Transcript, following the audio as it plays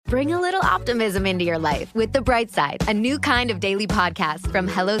Bring a little optimism into your life with The Bright Side, a new kind of daily podcast from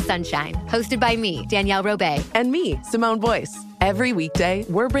Hello Sunshine, hosted by me, Danielle Robay. And me, Simone Boyce. Every weekday,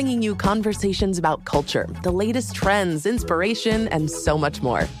 we're bringing you conversations about culture, the latest trends, inspiration, and so much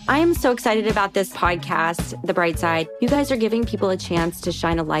more. I am so excited about this podcast, The Bright Side. You guys are giving people a chance to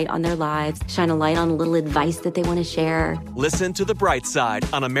shine a light on their lives, shine a light on a little advice that they want to share. Listen to The Bright Side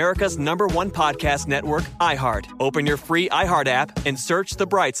on America's #1 podcast network, iHeart. Open your free iHeart app and search The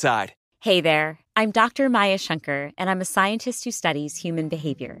Bright Side. Hey there, I'm Dr. Maya Shankar, and I'm a scientist who studies human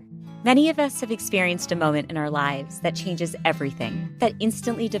behavior. Many of us have experienced a moment in our lives that changes everything, that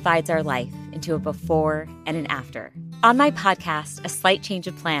instantly divides our life into a before and an after. On my podcast, A Slight Change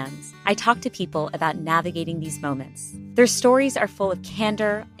of Plans, I talk to people about navigating these moments. Their stories are full of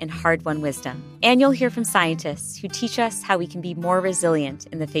candor and hard-won wisdom. And you'll hear from scientists who teach us how we can be more resilient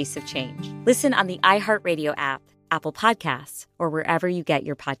in the face of change. Listen on the iHeartRadio app, Apple Podcasts, or wherever you get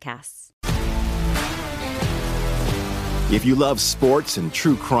your podcasts. If you love sports and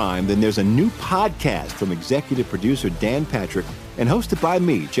true crime, then there's a new podcast from executive producer Dan Patrick and hosted by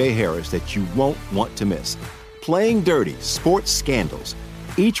me, Jay Harris, that you won't want to miss. Playing Dirty: Sports Scandals.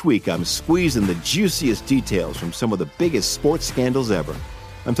 Each week, I'm squeezing the juiciest details from some of the biggest sports scandals ever.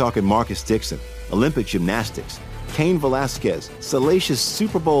 I'm talking Marcus Dixon, Olympic gymnastics, Cain Velasquez, salacious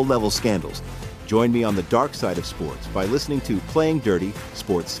Super Bowl-level scandals. Join me on the dark side of sports by listening to Playing Dirty: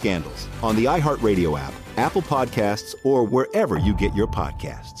 Sports Scandals on the iHeartRadio app, Apple Podcasts, or wherever you get your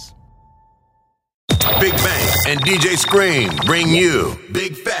podcasts. Big Bang and DJ Scream bring you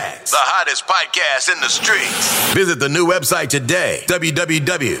Big Facts, the hottest podcast in the streets. Visit the new website today,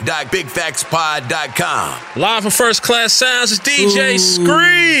 www.bigfactspod.com. Live from First Class Sounds, it's DJ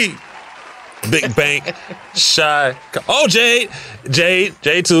Scream. Big Bank, Shy. Oh, Jade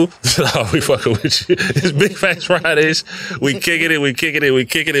too. Oh, we fucking with you. It's Big Facts Fridays. We kicking it, we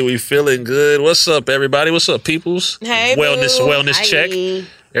feeling good. What's up, everybody? What's up, peoples? Hey, Wellness Hi. check.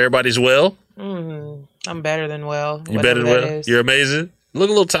 Everybody's well? I'm better than well. You better than well? You're amazing. Look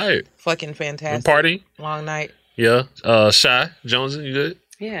a little tired. Fucking fantastic. Party? Long night. Yeah. Shy, Jonesy, you good?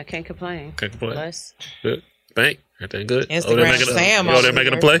 Yeah, can't complain. Can't complain. Bless. Good. Bank. Everything good? Instagram Sam. You there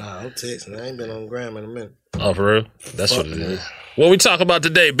making a play? Nah, I'm texting. I ain't been on Gram in a minute. Oh, for real? That's what it is. What we talk about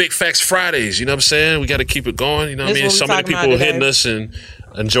today, Big Facts Fridays. You know what I'm saying? We got to keep it going. You know what I mean? So many people hitting us and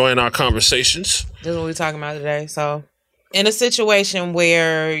enjoying our conversations. This is what we're talking about today. So, in a situation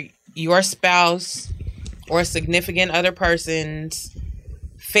where your spouse or significant other person's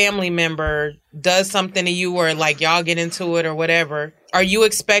family member does something to you, or like y'all get into it or whatever, are you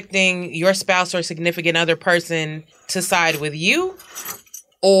expecting your spouse or significant other person to side with you?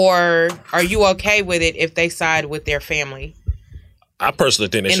 Or are you okay with it if they side with their family? I personally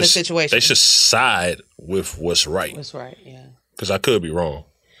think the situation, they should side with what's right. What's right, yeah. Because I could be wrong.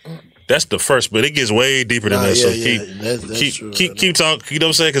 That's the first, but it gets way deeper than that. Yeah, so keep talking. You know what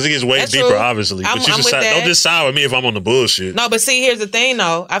I'm saying? Because it gets way That's deeper, true. obviously. I'm But you with decide, that. don't just side with me if I'm on the bullshit. No, but see, here's the thing,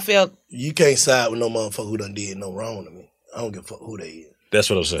 though. I feel you can't side with no motherfucker who done did no wrong to me. I don't give a fuck who they is. That's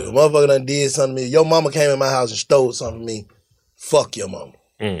what I'm saying. If a motherfucker done did something to me, your mama came in my house and stole something from me, fuck your mama.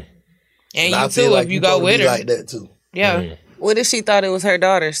 And I you feel too, like if you supposed go to with be her. like that too. Yeah. What if she thought it was her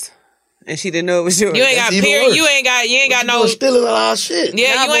daughter's and she didn't know it was yours? You ain't got period. You ain't got no stealing our shit.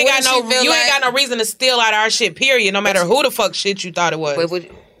 Yeah, Nah, you ain't got but what no if she feel ain't got no reason to steal out our shit, period, no matter who the fuck shit you thought it was.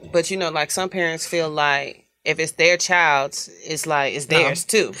 But you know, like some parents feel like if it's their child's, it's like it's theirs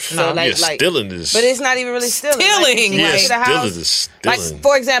too. So like stealing this. But it's not even really stealing. Stealing. Like, if she Yeah, comes to the house, stealing. like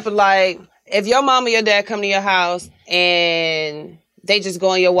for example, like if your mom or your dad come to your house and they just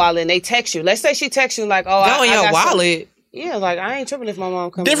go in your wallet and they text you. Let's say she texts you like, "Oh, Go in your got wallet." Yeah, like I ain't tripping if my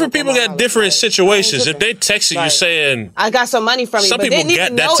mom comes. Different people got different situations. If they texting you Like, saying, I got some money from you, some but people didn't got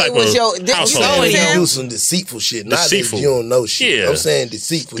even that know type it was of your. household. You know what I'm You saying? do some deceitful shit. Deceitful. Not that you don't know shit. Yeah. I'm saying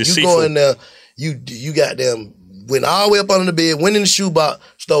deceitful. Deceitful. You go in there, you got them, went all the way up under the bed, went in the shoebox,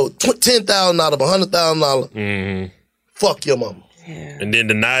 stole $10,000, $100,000. Fuck your mama. and then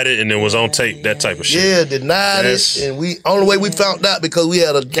denied it, and then was on tape, that type of shit. Yeah, denied it, and only way we found out because we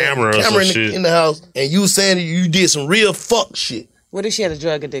had a camera in the house, and you saying that you did some real fuck shit. What if she had a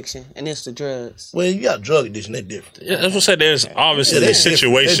drug addiction and it's the drugs? Well, you got a drug addiction, that's different. Yeah, that's what I said. There's obviously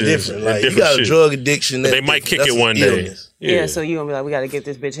situations. That's different. Like, different you got shit. a drug addiction. But they might kick it one day. Yeah, so you gonna be like, we gotta get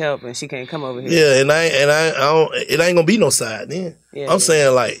this bitch help, and she can't come over here. Yeah, and I don't. It ain't gonna be no side then. Yeah, I'm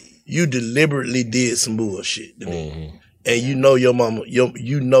saying like you deliberately did some bullshit to me, and you know your mama,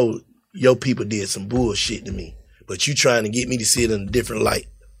 you know your people did some bullshit to me, but you trying to get me to see it in a different light.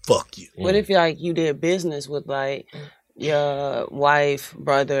 Fuck you. What if like you did business with like your wife,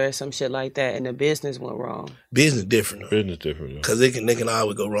 brother, some shit like that, and the business went wrong. Business different. Business different. Because they can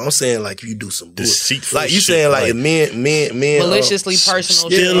always go wrong. I'm saying like if you do some deceitful, like you shit, saying like men maliciously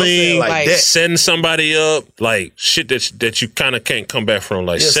personal, stealing, like that. setting somebody up, like shit that you kind of can't come back from,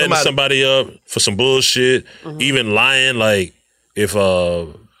 like setting somebody up for some bullshit, even lying, like if a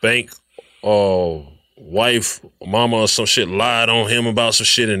bank or wife, mama or some shit lied on him about some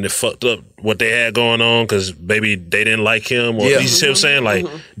shit and it fucked up what they had going on because maybe they didn't like him or you see what I'm saying? Like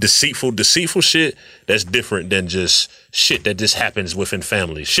deceitful shit, that's different than just shit that just happens within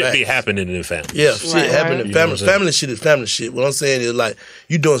families. Shit be happening in families. Yeah, shit happening in families. Family shit is family shit. What I'm saying is like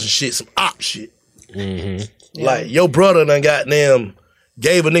you doing some shit, some op shit. Like your brother done goddamn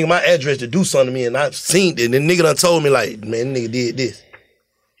gave a nigga my address to do something to me and I've seen it and the nigga done told me like, man, nigga did this.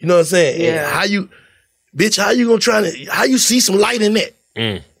 You know what I'm saying? Yeah. And how you see some light in that?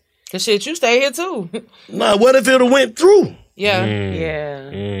 Cause shit, you stay here too. Nah, what if it would went through? Yeah.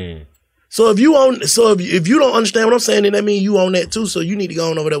 Yeah. So if you don't understand what I'm saying, then that means you own that too. So you need to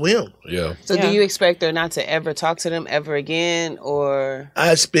go on over there with him. Yeah. So do you expect her not to ever talk to them ever again, or?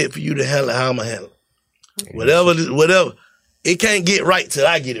 I expect for you to handle it how I'm gonna handle it. Whatever. It can't get right till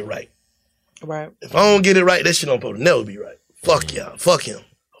I get it right. Right. If I don't get it right, that shit don't supposed to never be right. Fuck y'all. Fuck him.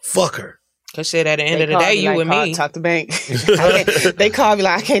 Fuck her. Cause shit, at the end of the day, you and me. Talk to bank. They call me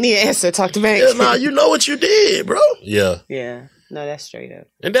like, I can't even answer. Talk to bank. Yeah, nah, you know what you did, bro. Yeah. Yeah. No, that's straight up.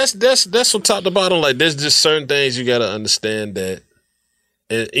 And that's from top to bottom. Like there's just certain things you gotta understand that,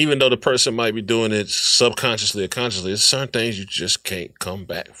 and even though the person might be doing it subconsciously or consciously, there's certain things you just can't come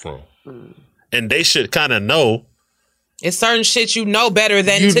back from. And they should kind of know. It's certain shit you know better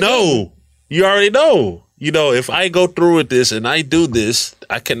than you to know. Do. You already know. You know, if I go through with this and I do this,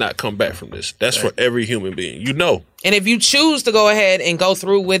 I cannot come back from this. That's for every human being. You know. And if you choose to go ahead and go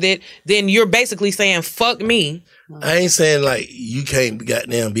through with it, then you're basically saying, fuck me. I ain't saying like you can't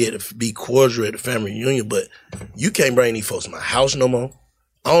goddamn be able to be cordial at the family reunion, but you can't bring these folks to my house no more.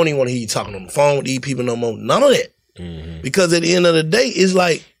 I don't even want to hear you talking on the phone with these people no more. None of that. Because at the end of the day, it's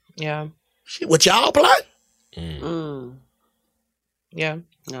like, shit, what y'all plot? Yeah.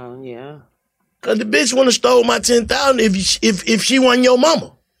 Oh, yeah. Cause the bitch wouldn't have stole my $10,000 if she wasn't your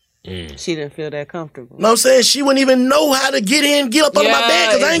mama. She didn't feel that comfortable. Know what I'm saying? She wouldn't even know how to get in, get up under my bed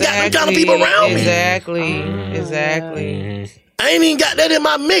because I ain't got them kind of people around me. Exactly. I ain't even got that in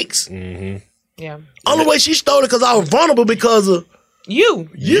my mix. Yeah. Only way she stole it because I was vulnerable because of you.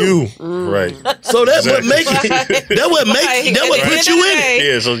 Right. So that's what make it. That what put you in it.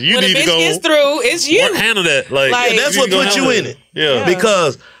 Yeah. So you when need the to go gets through. It's you. Handle that. Like that's what put you in it. Yeah.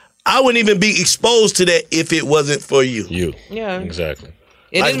 Because I wouldn't even be exposed to that if it wasn't for you. Yeah. Exactly.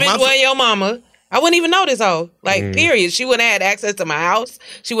 If this bitch wasn't your mama, I wouldn't even know this hoe. Like, period. She wouldn't have had access to my house.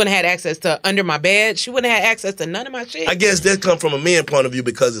 She wouldn't have had access to under my bed. She wouldn't have had access to none of my shit. I guess that come from a man point of view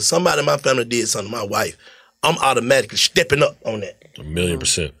because if somebody in my family did something to my wife, I'm automatically stepping up on that.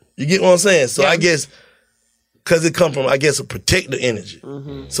 1,000,000%. You get what I'm saying? So I guess because it come from, I guess, a protective energy.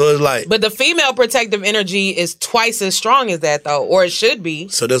 So it's like. But the female protective energy is twice as strong as that, though, or it should be.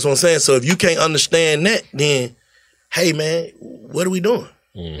 So that's what I'm saying. So if you can't understand that, then, hey, man, what are we doing?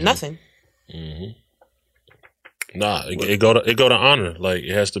 Nothing. Nah, it go to honor. Like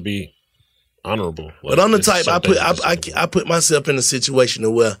it has to be honorable. Like, but I'm the type I put myself in a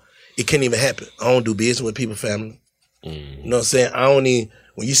situation where it can't even happen. I don't do business with people's family. You know what I'm saying? I don't even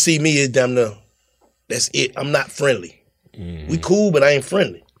when you see me, it's damn near that's it. I'm not friendly. We cool, but I ain't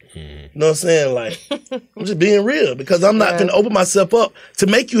friendly. You know what I'm saying? Like I'm just being real because I'm not finna open myself up to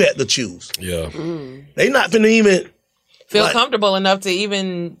make you have to choose. Yeah. They not finna even feel comfortable enough to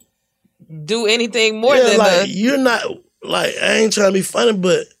even do anything more than like you're not like I ain't trying to be funny,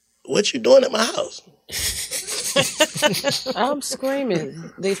 but what you doing at my house? I'm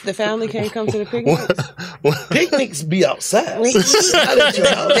screaming. The family can't come to the picnic. Picnics be outside.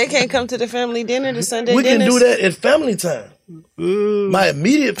 They can't come to the family dinner, the Sunday we dinners. can do that at family time. My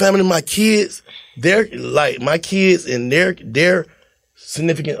immediate family, my kids, they're like my kids and their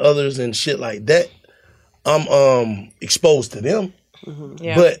significant others and shit like that. I'm exposed to them.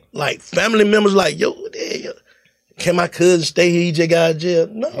 But like family members like, yo, can my cousin stay here? He just got out of jail?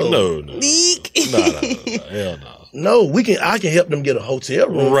 No. No. Hell no. No, I can help them get a hotel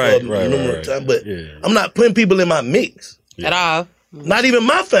room right. time, but I'm not putting people in my mix. At all. Not even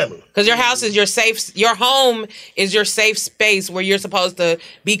my family. Because your house is your your home is your safe space where you're supposed to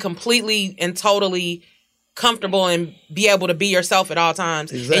be completely and totally comfortable and be able to be yourself at all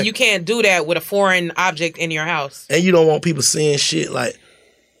times. Exactly. And you can't do that with a foreign object in your house. And you don't want people seeing shit like,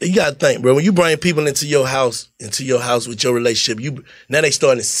 you gotta think, bro. When you bring people into your house with your relationship, now they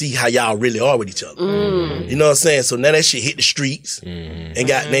starting to see how y'all really are with each other. You know what I'm saying? So now that shit hit the streets, and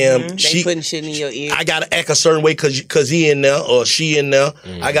goddamn, They putting shit in your ear. I gotta act a certain way because he in there or she in there.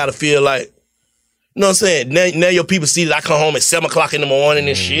 I gotta feel like, you know what I'm saying? Now your people see that I come home at 7 o'clock in the morning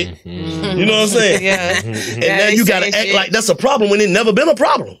and shit. You know what I'm saying? Yeah. And now you gotta act like that's a problem when it never been a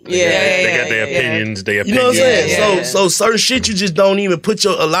problem. They got their opinions. You know what I'm saying? So certain shit you just don't even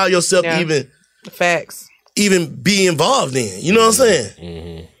allow yourself even facts even be involved in. You know what I'm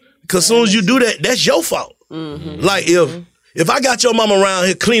saying? Because as soon as you do that, that's your fault. Like if I got your mama around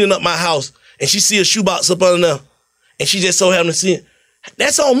here cleaning up my house and she see a shoebox up under there and she just so happen to see it,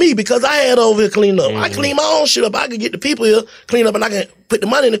 that's on me because I had her over here clean up. I clean my own shit up. I can get the people here clean up and I can put the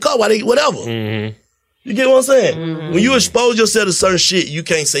money in the car while they whatever. You get what I'm saying? When you expose yourself to certain shit, you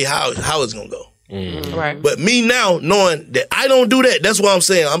can't say how it's gonna go. Right. But me now knowing that I don't do that, that's what I'm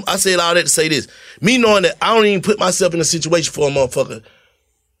saying. I said all that to say this. Me knowing that I don't even put myself in a situation for a motherfucker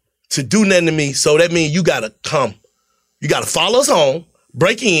to do nothing to me. So that means you gotta come. You gotta follow us home,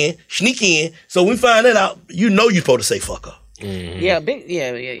 break in, sneak in. So we find that out, you know you're supposed to say fuck her. Yeah,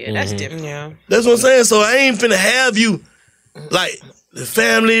 that's different. Yeah. That's what I'm saying. So I ain't finna have you like the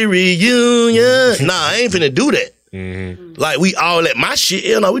family reunion. Nah, I ain't finna do that. Like we all at my shit.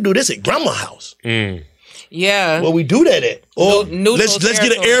 Hell no, we do this at grandma's house. Yeah. Where we do that at. Or let's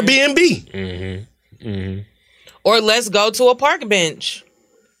get an Airbnb. Or let's go to a park bench.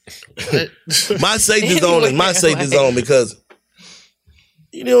 My safety zone is my safety zone because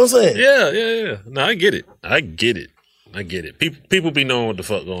you know what I'm saying? Yeah. No, I get it. People be knowing what the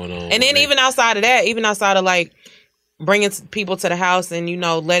fuck going on. And then even outside of that, even outside of like bringing people to the house and, you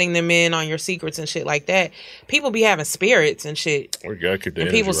know, letting them in on your secrets and shit like that, people be having spirits and shit. We gotta keep the and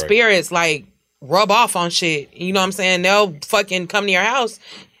energy people's right. spirits like rub off on shit. You know what I'm saying? They'll fucking come to your house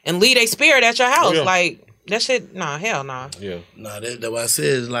and leave a spirit at your house. Yeah. Like that shit, nah, hell nah. Yeah. Nah, that's what I said.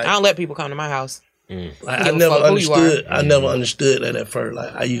 Is like I don't let people come to my house. Like, I never understood. I never understood that at first.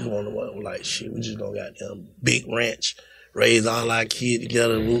 Like I used to want to like shit. We just gonna got them big ranch, raise all our kids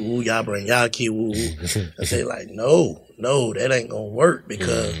together. Woo woo, y'all bring y'all kid. Woo woo. I say like no, that ain't gonna work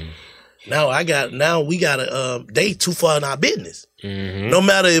because now we gotta. They too far in our business. No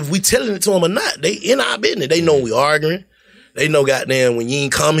matter if we telling it to them or not, they in our business. They know we arguing. They know goddamn when you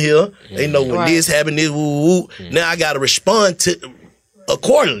ain't come here. They know when this happened. This woo woo. Now I gotta respond to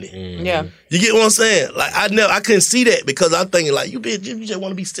accordingly. Yeah. You get what I'm saying? Like I couldn't see that because I'm thinking like you bitch, you just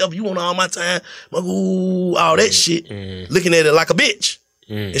want to be selfish. You want all my time, ooh, all that shit. Looking at it like a bitch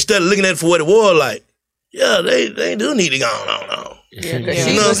instead of looking at it for what it was. Like, yeah, they do need to go on. Yeah, You she's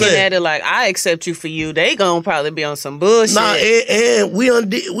know what I'm looking saying? at it like I accept you for you. They gonna probably be on some bullshit. Nah, and we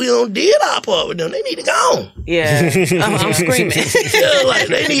did our part with them. They need to go on. Yeah, I'm screaming. Yeah, like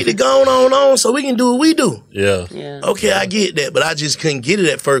they need to go on so we can do what we do. Yeah. Okay, I get that, but I just couldn't get it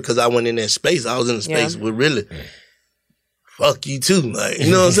at first because I went in that space. I was in a space with really fuck you too. Like,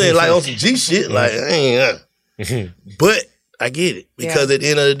 you know what I'm saying? Like on some G shit. Like, but I get it because at the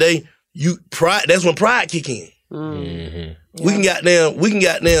end of the day, pride. That's when pride kick in. We can goddamn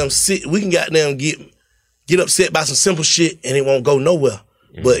get upset by some simple shit and it won't go nowhere.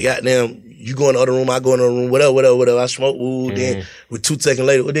 But goddamn, you go in the other room, I go in the other room, whatever. I smoke, then with 2 seconds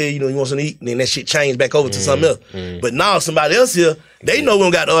later, you want something to eat, and then that shit changed back over to something else. But now somebody else here, they know we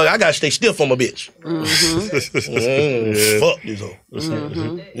don't got the I gotta stay still for my bitch. Fuck this hoe.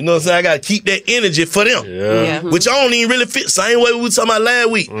 You know what I'm saying? I gotta keep that energy for them. Which I don't even really fit. Same way we were talking about last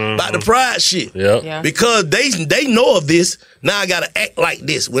week about the pride shit. Because they know of this. Now I gotta act like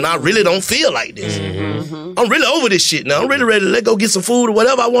this when I really don't feel like this. I'm really over this shit now. I'm really ready to let go get some food or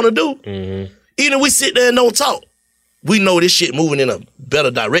whatever I want to do. Even if we sit there and don't talk, we know this shit moving in a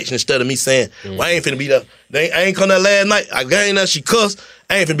better direction instead of me saying, well, I ain't finna be there. I ain't come there last night. I ain't there. She cussed.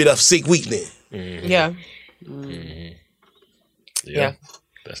 I ain't finna be there for 6 weeks then. Yeah.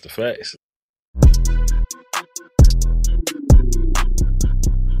 That's the facts.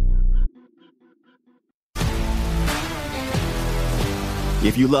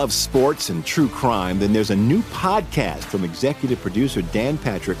 If you love sports and true crime, then there's a new podcast from executive producer Dan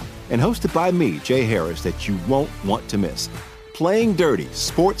Patrick and hosted by me, Jay Harris, that you won't want to miss. Playing Dirty: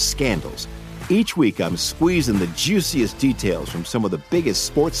 Sports Scandals. Each week, I'm squeezing the juiciest details from some of the biggest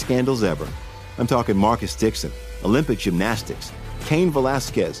sports scandals ever. I'm talking Marcus Dixon, Olympic gymnastics, Cain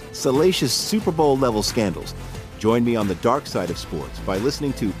Velasquez, salacious Super Bowl-level scandals. Join me on the dark side of sports by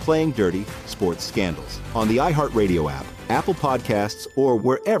listening to Playing Dirty: Sports Scandals on the iHeartRadio app, Apple Podcasts, or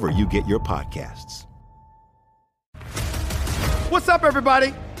wherever you get your podcasts. What's up,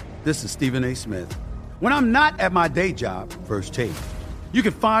 everybody? This is Stephen A. Smith. When I'm not at my day job, First Take, You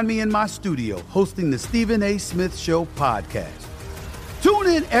can find me in my studio hosting the Stephen A. Smith Show podcast. Tune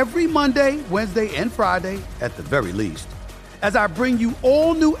in every Monday, Wednesday, and Friday, at the very least, as I bring you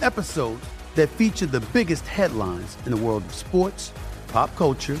all new episodes that feature the biggest headlines in the world of sports, pop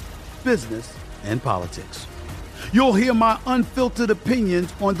culture, business, and politics. You'll hear my unfiltered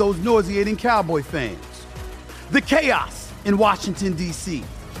opinions on those nauseating Cowboy fans, the chaos in Washington, D.C.,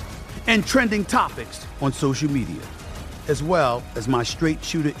 and trending topics on social media, as well as my straight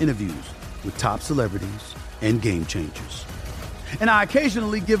shooter interviews with top celebrities and game changers. And I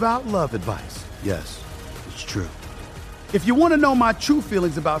occasionally give out love advice. Yes, it's true. If you want to know my true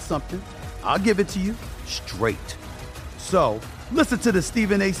feelings about something, I'll give it to you straight. So listen to the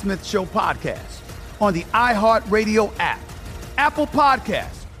Stephen A. Smith Show podcast on the iHeartRadio app, Apple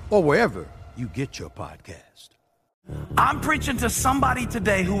Podcasts, or wherever you get your podcast. I'm preaching to somebody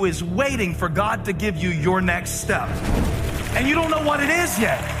today who is waiting for God to give you your next step. And you don't know what it is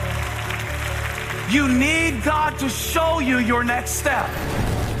yet. You need God to show you your next step.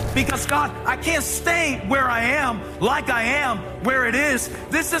 Because God, I can't stay where I am, like I am, where it is.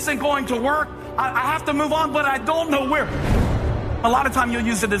 This isn't going to work. I have to move on, but I don't know where. A lot of time you'll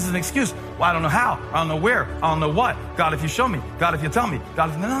use it as an excuse. Well, I don't know how. I don't know where. I don't know what. God, if you show me. God, if you tell me. God,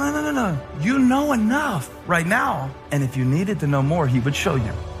 if... No. You know enough right now. And if you needed to know more, he would show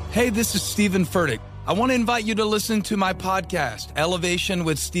you. Hey, this is Stephen Furtick. I want to invite you to listen to my podcast, Elevation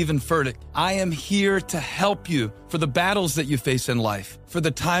with Stephen Furtick. I am here to help you for the battles that you face in life, for the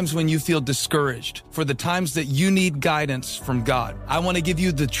times when you feel discouraged, for the times that you need guidance from God. I want to give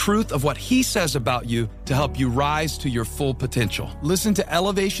you the truth of what he says about you to help you rise to your full potential. Listen to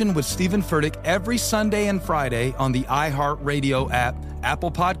Elevation with Stephen Furtick every Sunday and Friday on the iHeartRadio app,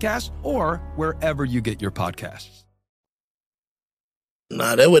 Apple Podcasts, or wherever you get your podcasts.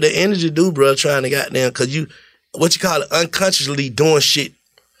 Nah, that's what the energy do, bro, trying to goddamn, because you, what you call it, unconsciously doing shit.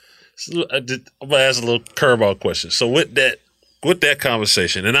 So I'm going to ask a little curveball question. So with that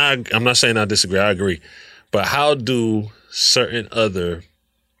conversation, and I'm not saying I disagree, I agree, but how do certain other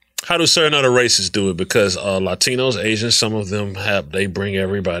races do it? Because Latinos, Asians, some of them they bring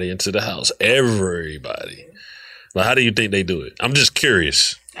everybody into the house. Everybody. Like, how do you think they do it? I'm just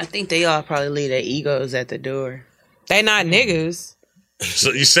curious. I think they all probably leave their egos at the door. They not niggas.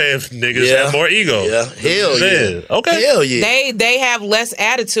 So you saying niggas have more ego? Yeah, hell yeah. Okay, hell yeah. They have less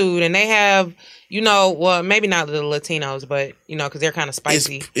attitude, and they have, well, maybe not the Latinos, but because they're kind of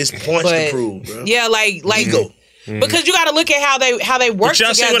spicy. It's points to prove, bro. Yeah, like ego. Because you got to look at how they work but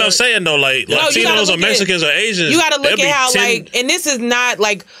y'all together. See what I'm saying though? Like Latinos or Mexicans or Asians, you got to look at how and this is not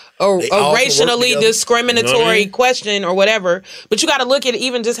like a racially discriminatory question or whatever, but you got to look at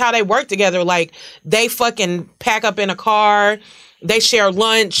even just how they work together. Like they fucking pack up in a car. They share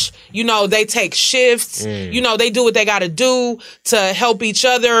lunch, they take shifts, they do what they got to do to help each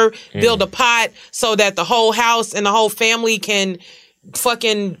other build a pot so that the whole house and the whole family can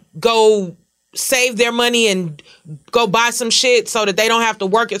fucking go save their money and go buy some shit so that they don't have to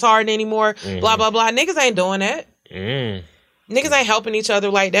work as hard anymore, blah, blah, blah. Niggas ain't doing that. Niggas ain't helping each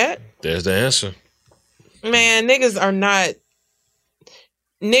other like that. There's the answer. Man, niggas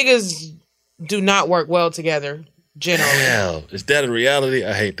do not work well together. Generally. Hell, is that a reality?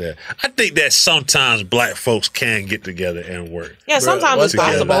 I hate that. I think that sometimes black folks can get together and work. Yeah, sometimes it's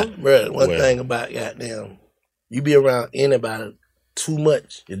possible. One thing about goddamn, you be around anybody too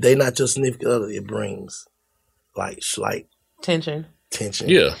much, if they not your significant other, it brings like slight tension,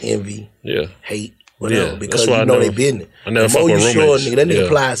 envy, hate, whatever, because you know they business. I never the more you show a nigga, that nigga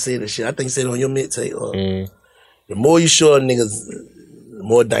Fly said the shit. I think he said on your mixtape. The more you show niggas, the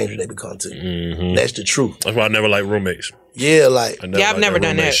more dangerous they become to you. That's the truth. That's why I never like roommates. Yeah, like I've never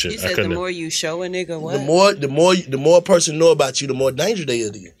done that. You said the more you show a nigga, what? The more a person know about you, the more dangerous they are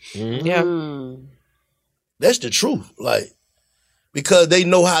to you. Yeah, that's the truth. Like because they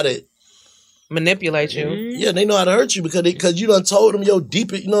know how to manipulate you. Yeah, they know how to hurt you because you done told them your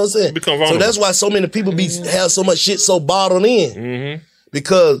deep. You know what I'm saying? So that's why so many people have so much shit so bottled in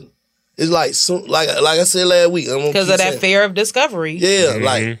because. It's like I said last week. Because of that fear of discovery. Yeah,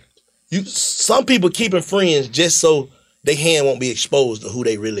 like some people keeping friends just so their hand won't be exposed to who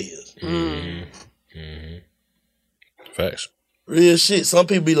they really is. Facts. Real shit. Some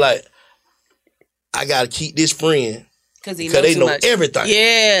people be like, I gotta keep this friend because they know everything.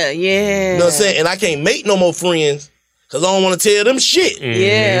 Yeah. You know what I'm saying? And I can't make no more friends because I don't want to tell them shit.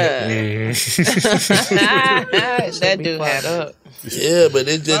 Yeah. That dude had up. Yeah, but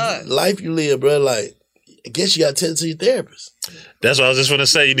it's just life you live, bro. Like, I guess you gotta tell it to your therapist. That's what I was just gonna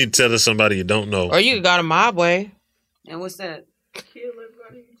say. You need to tell it to somebody you don't know, or you could go to Mob Way. And what's that?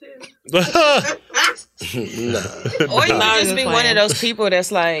 Or you could just be one of those people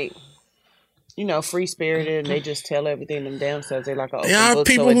that's like, you know, free spirited, and they just tell everything them damn selves. They like, there are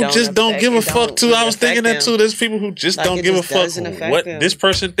people who just don't give a fuck too. I was thinking that too. There's people who just don't give a fuck what this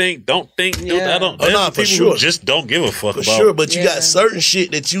person think, don't think. I don't. For people sure. who just don't give a fuck For about. sure, but you got certain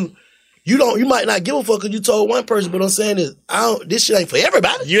shit that you might not give a fuck because you told one person, but I'm saying is, this shit ain't for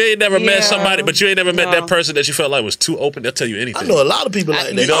everybody. You ain't never met somebody, but you ain't never met that person that you felt like was too open. They'll tell you anything. I know a lot of people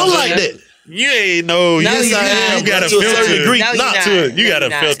like that. You know I'm like that. You ain't know. You got a filter. You got a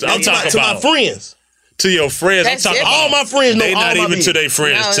filter. I'm talking about my friends. To your friends. I'm talking all my friends know they all not my even business. to their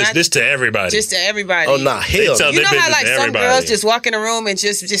friends. No, This to everybody. Just to everybody. Oh, nah, hell. You know how like some girls just walk in a room and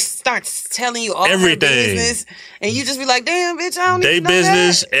just start telling you all everything. Their business, and you just be like, "Damn, bitch, I don't they even know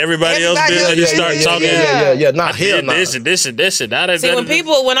business, that. everybody else business." You start talking. Yeah. Not hell. This and this and this and that. See,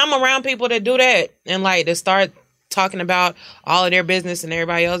 when I'm around people that do that and like they start talking about all of their business and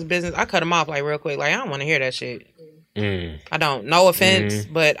everybody else's business, I cut them off like real quick. Like I don't want to hear that shit. I don't. No offense,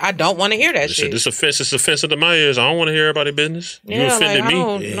 but I don't want to hear that shit. It's offensive to my ears. I don't want to hear everybody's business. You offended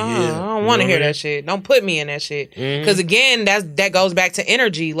me. I don't want to hear that shit. Don't put me in that shit. Because again, that goes back to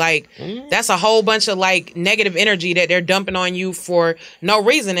energy. Like that's a whole bunch of like negative energy that they're dumping on you for no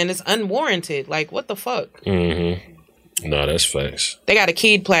reason, and it's unwarranted. Like what the fuck? No, that's facts. They got a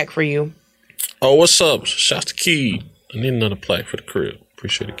Keed plaque for you. Oh, what's up? Shouts to Keed. I need another plaque for the crib.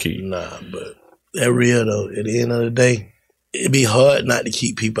 Appreciate the Keed. Nah, but that real though. At the end of the day, it'd be hard not to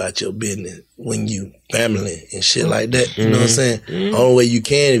keep people out your business when you family and shit like that. You know what I'm saying? Only way you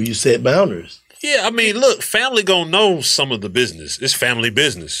can if you set boundaries. Yeah, I mean, look, family gonna know some of the business. It's family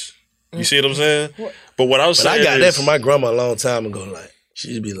business. You see what I'm saying? But what I was saying I got that from my grandma a long time ago. Like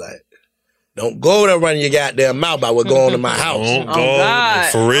she'd be like, "Don't go there running your goddamn mouth about what going on in my house." Don't go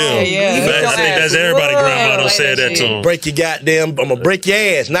for real. I think that's everybody. Grandma don't say that to them. Break your goddamn. I'm gonna break your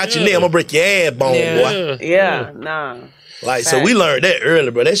ass, not your neck. I'm gonna break your ass bone, boy. Yeah, nah. Like so, we learned that early,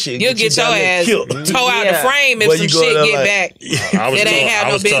 bro. That shit. You'll get your ass tore out the frame if Boy, some you shit going get like- back. It ain't have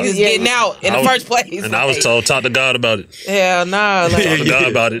no business getting out in the first place. And I was told, talk to God about it. Hell nah. Like, Talk to God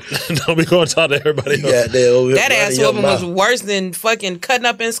about it. Don't be going to talk to everybody else. that ass whooping was worse than fucking cutting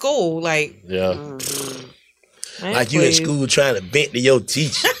up in school. Like, yeah. Like you in school trying to vent to your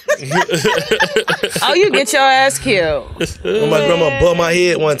teacher. Oh, you get your ass killed. When my grandma bumped my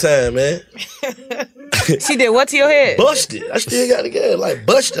head one time, man. She did what to your head? Busted. I still got the gas. Like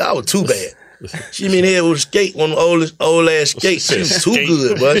busted. I was too bad. She hit me in the head with a skate, one of the old ass skates. She was too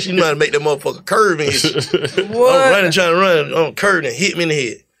good, bro. She knew how to make that motherfucker curve and shit. What? I'm running, trying to run on curve and hit me in the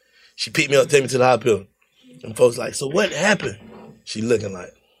head. She picked me up, take me to the hospital. And folks like, so what happened? She looking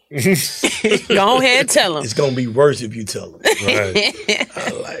like, go ahead and tell him. It's gonna be worse if you tell him. Right. I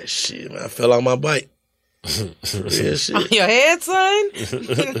was like, shit, man, I fell on my bike. Real shit. on your head, son?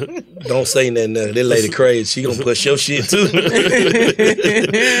 Don't say nothing. That lady crazy. She gonna push your shit too.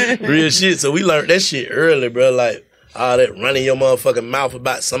 Real shit. So we learned that shit early, bro. Like all that running your motherfucking mouth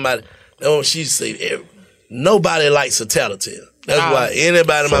about somebody. Don't she say nobody likes a tattletale. That's why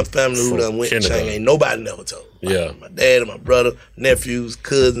anybody in my family who done went to Chang ain't nobody never told. Yeah. My dad and my brother, nephews,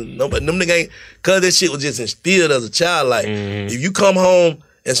 cousins, nobody. Them niggas ain't, cause that shit was just instilled as a child. Like if you come home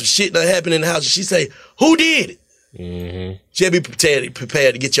and some shit done happen in the house, and she say, "Who did it?" She'll be prepared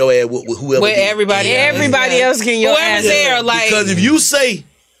to get your ass with whoever. With everybody else getting your whoever's ass. there, like because if you say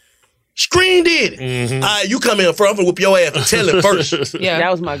Screen did it. All right, you come in front, I'm gonna whoop your ass and tell it first. Yeah, that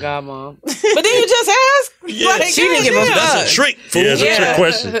was my godmom. But then you just ask. Yeah, like, she didn't give a fuck. That's a trick, fool. Yeah, it's a trick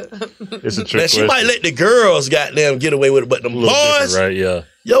question. It's a trick Now, question. she might let the girls goddamn get away with it, but the boys, right? Yeah.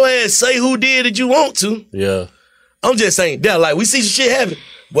 Your ass say who did it you want to. Yeah. I'm just saying that, like, we see some shit happen.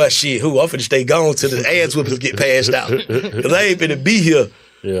 Well, shit, who? I'm finna stay gone till the ass whoopers get passed out. Because I ain't finna be here.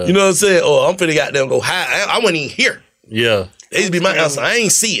 Yeah. You know what I'm saying? Or I'm finna goddamn go high. I wasn't even here. Yeah. That used to be my answer. I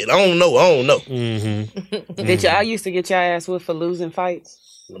ain't see it. I don't know. Mm-hmm. Did y'all used to get your ass whipped for losing fights?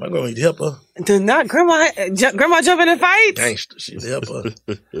 My grandma used to help her. Did not grandma jumping in fights? Gangster. She used to help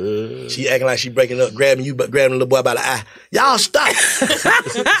her. She acting like she breaking up, grabbing you, but grabbing the little boy by the eye. Y'all stop.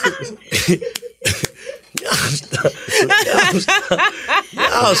 Y'all stop.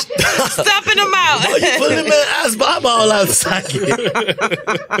 Y'all stop. Stopping them out. Boy, you pulling that ass ball out of the socket.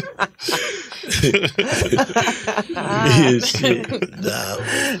 Yeah, shit. Nah,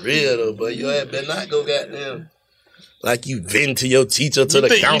 real though, but you better not go goddamn like you vent to your teacher, to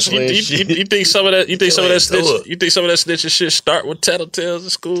the counselor and shit. You think some of that? You think some of that snitch? You think some of that snitching shit start with tattletales in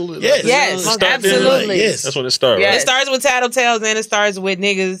school? Yes, yes, absolutely. Yes, that's when it starts. Yes. Right? It starts with tattletales, and it starts with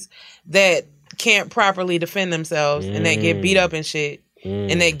niggas that can't properly defend themselves and they get beat up and shit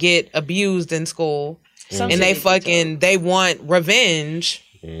and they get abused in school and they want revenge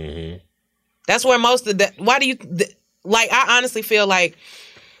Mm-hmm. That's where most of the. Why do you like? I honestly feel like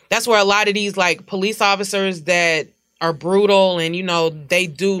that's where a lot of these like police officers that are brutal and they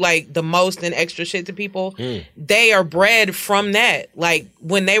do like the most and extra shit to people. They are bred from that. Like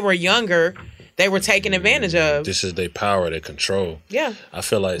when they were younger, they were taken advantage of. This is their power, their control. Yeah, I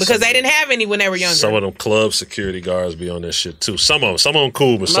feel like because they didn't have any when they were younger. Some of them club security guards be on that shit too. Some of them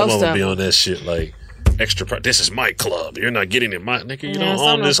cool, but some of them be on that shit like extra. This is my club. You're not getting in my nigga. You don't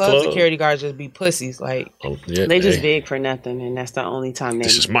own this club. Security guards just be pussies. Like they just big for nothing, and that's the only time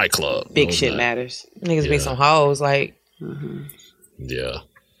this is my club. Big shit matters. Niggas be some hoes. Like yeah,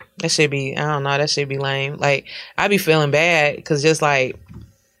 that should be. I don't know. That should be lame. Like I be feeling bad because just like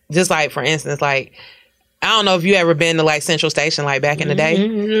for instance, like I don't know if you ever been to like Central Station like back in the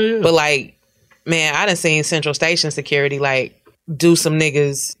day, but like man, I done seen Central Station security like do some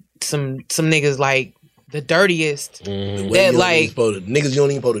niggas like the dirtiest that like niggas you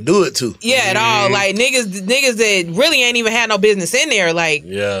don't even supposed to do it to. Yeah, at all. Like niggas that really ain't even had no business in there, like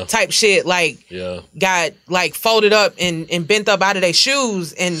type shit, like got like folded up and bent up out of their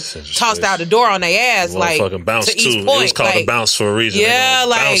shoes and tossed out the door on their ass, like fucking bounce to East too. Point. It was called like, a bounce for a reason. Yeah,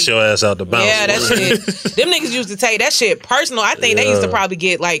 like bounce your ass out the bounce. Yeah, that shit. Them niggas used to take that shit personal. I think they used to probably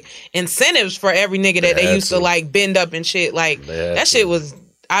get like incentives for every nigga that they used to like bend up and shit. Like that shit was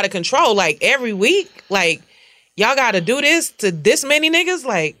out of control. Like every week, like y'all got to do this to this many niggas.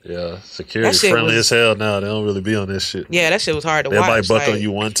 Like security friendly as hell now. They don't really be on this shit. Yeah, that shit was hard to watch. Everybody buck on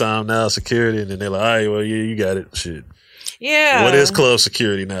you one time now, security, and then they're like, all right, well, yeah, you got it. Shit. Yeah. What is club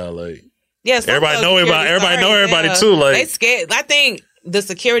security now? Like, yes, everybody know everybody. Everybody know everybody too. Like, they scared. I think the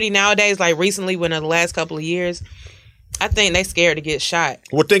security nowadays, like recently, within the last couple of years, I think they scared to get shot.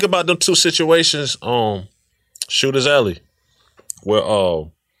 Well, think about them two situations. Shooter's Alley, where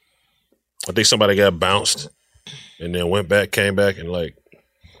I think somebody got bounced and then went back, came back, and like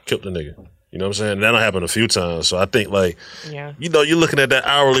killed the nigga. You know what I'm saying? That'll happen a few times. So I think like, you're looking at that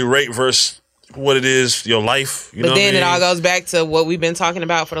hourly rate versus what it is, your life. You know but then what I mean? It all goes back to what we've been talking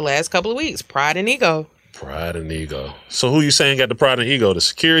about for the last couple of weeks: pride and ego. Pride and ego. So who you saying got the pride and ego? The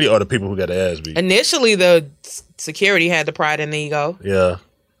security or the people who got the ass beat? Initially, the security had the pride and the ego. Yeah,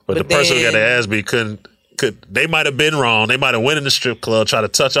 but the person who got the ass beat couldn't. They might have been wrong. They might have went in the strip club, tried to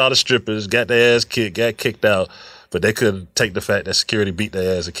touch all the strippers, got their ass kicked, got kicked out, but they couldn't take the fact that security beat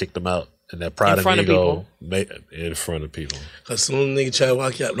their ass and kicked them out. And that pride and ego in front of people. Because soon nigga try to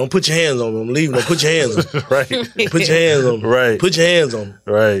walk out, don't put your hands on them. Leave. Don't put your hands on them. Right. Put your hands on them. Right. Put your hands on them.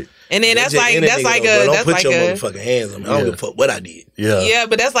 Right. And then don't put your motherfucking hands on me. I don't give a fuck what I did. Yeah,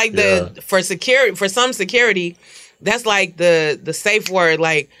 but that's like for some security, that's like the safe word.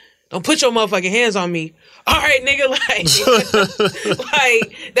 Like, don't put your motherfucking hands on me. All right, nigga, like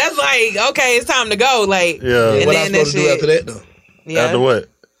that's like, okay, it's time to go. Like, and what I'm supposed to do after that though? Yeah. After what?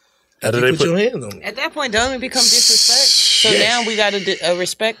 After they put your hands on me. At that point, don't it become disrespect? So now we got a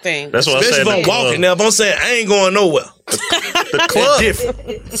respect thing. That's what I'm saying. Especially if I'm walking. Now, if I'm saying I ain't going nowhere, the club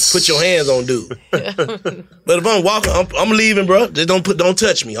different. Put your hands on dude. But if I'm walking, I'm leaving, bro. Just don't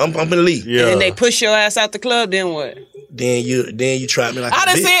touch me. I'm gonna leave. Yeah. And then they push your ass out the club. Then what? Then you try me like I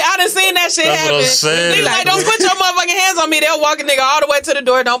done seen that shit happen. Niggas like, don't put your motherfucking hands on me. They'll walk a nigga all the way to the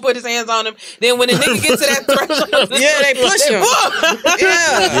door. Don't put his hands on him. Then when the nigga gets to that threshold, they push him.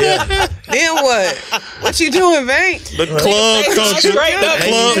 Yeah. Then what? What you doing, Vank? The club culture.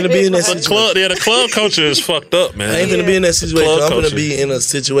 The club culture is fucked up, man. I ain't gonna be in that situation. I'm gonna be in a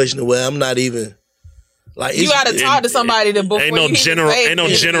situation where I'm not even. Like you gotta talk to somebody before ain't no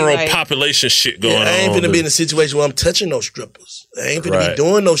general population shit going on. I ain't finna be in a situation where I'm touching no strippers. I ain't finna be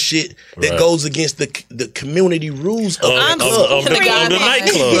doing no shit that goes against the community rules of the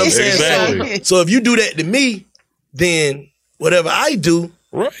nightclub. Exactly. So if you do that to me, then whatever I do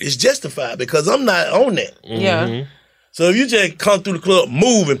is justified because I'm not on that. Yeah. So if you just come through the club,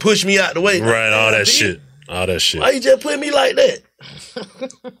 move and push me out the way, all that shit. Why you just put me like that?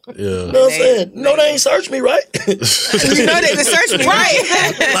 You know what I'm saying? No, they ain't search me, right? You know they can search me,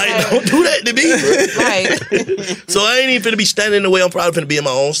 right? Like, don't do that to me, bro. Right. So I ain't even finna be standing in the way. I'm probably finna be in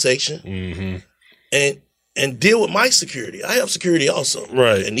my own section. And deal with my security. I have security also.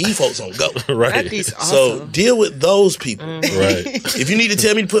 Right. And these folks on go. Right. So deal with those people. Right. If you need to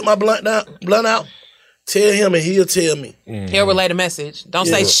tell me to put my blunt out, tell him and he'll tell me. He'll relay the message. Don't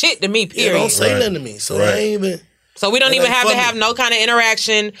say shit to me, period. Yeah, don't say nothing to me. So I ain't even... So we don't even have to have no kind of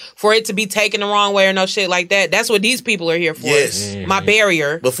interaction for it to be taken the wrong way or no shit like that. That's what these people are here for. Yes. My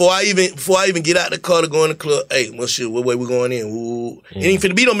barrier. Before I even get out the car to go in the club, hey, well shit, what way we going in? Ooh. It ain't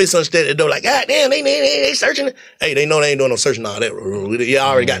finna be no misunderstanding. They're like, God damn, they searching it. Hey, they know they ain't doing no searching all that. Yeah, I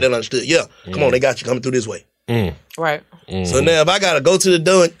already got that understood. Yeah. Come on, they got you coming through this way. Right. So now if I gotta go to the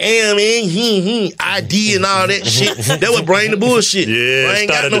door and ID and all that shit, that would bring the bullshit. Yeah, I ain't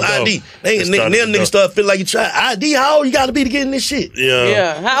got start no at the door. ID. Them niggas start feeling like you try ID. How old you gotta be to get in this shit?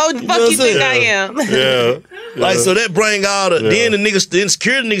 Yeah. How old the fuck you think I am? Yeah. Like, so that bring all the, then the niggas, the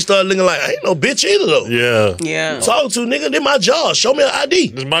insecurity niggas start looking like, I ain't no bitch either though. Yeah. Yeah. Talk to nigga, this my job. Show me an ID.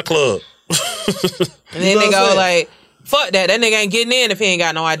 This is my club. And then they go like, fuck that. That nigga ain't getting in if he ain't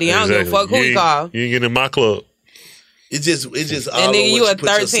got no ID. I don't give a fuck who he call. You ain't getting in my club. It's just all And nigga, on you what a put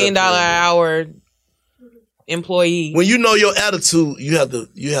yourself $13 in. an hour employee. When you know your attitude, you have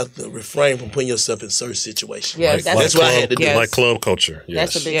to refrain from putting yourself in certain situations. Yes, that's what I had to do. Like club culture.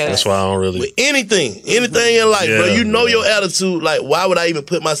 Yes. That's a big That's why I don't really. With anything in your life, bro, you know your attitude. Like, why would I even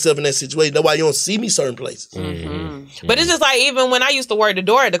put myself in that situation? That's why you don't see me certain places. But it's just like, even when I used to work the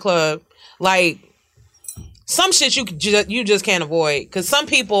door at the club, like, some shit you just can't avoid. Because some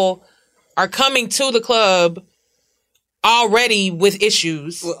people are coming to the club already with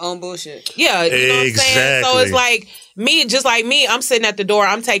issues. With own bullshit. Yeah, you know what I'm saying? So it's like, just like me, I'm sitting at the door,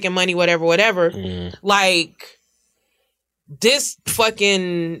 I'm taking money, whatever. Like, this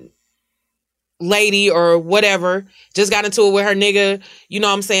fucking lady or whatever just got into it with her nigga, you know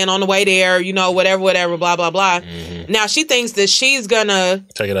what I'm saying, on the way there, you know, whatever, blah, blah, blah. Now she thinks that she's gonna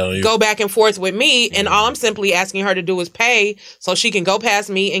take it out on you. Go back and forth with me, and all I'm simply asking her to do is pay so she can go past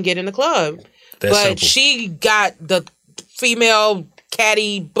me and get in the club. That's but simple. she got the female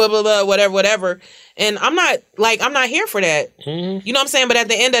caddy, blah, blah, blah, whatever. And I'm not here for that. You know what I'm saying? But at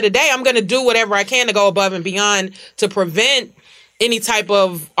the end of the day, I'm going to do whatever I can to go above and beyond to prevent any type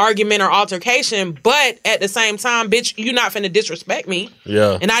of argument or altercation. But at the same time, bitch, you're not finna disrespect me.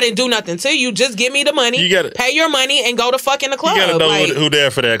 Yeah. And I didn't do nothing to you. Just give me the money, pay your money, and go to fuck in the club. You gotta know like, who there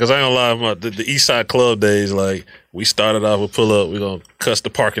for that, because I ain't gonna lie, the East Side Club days, like, we started off with pull up, we gonna cuss the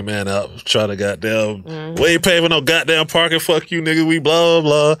parking man out, try to goddamn, we ain't paying for no goddamn parking, fuck you nigga, we blah,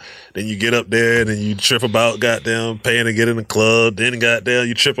 blah. Then you get up there and then you trip about goddamn paying to get in the club, then goddamn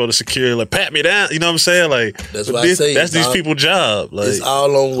you trip on the security, like, pat me down, you know what I'm saying? Like, That's what I say. That's these people's job. Like, it's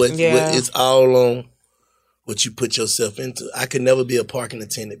all on it's all on what you put yourself into. I could never be a parking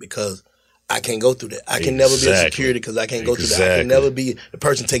attendant because I can't go through that. I can never be a security because I can't go through that. I can never be the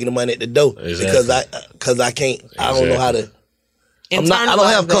person taking the money at the door because I can't. I don't know how to. I don't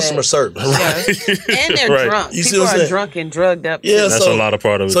have customer service. Right. And they're drunk. You see People what I'm are saying? drunk and drugged up. Yeah, that's a lot of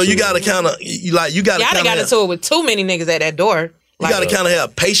part of it. So you too. got to kind of you got to. Y'all got into it with too many niggas at that door. You got to kind of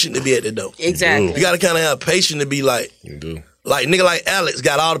have patience to be at the door. Exactly. You got to kind of have patience to be like. You do. Like nigga like Alex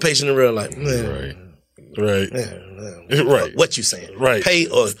got all the patience in the real life. Right. Right. What you saying? Right. Pay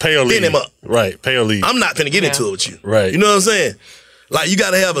or leave. pin him up. Right. Pay or leave. I'm not finna get into it with you. Right. You know what I'm saying? Like you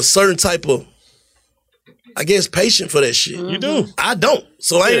got to have a certain type of, I guess, patience for that shit. You do. I don't.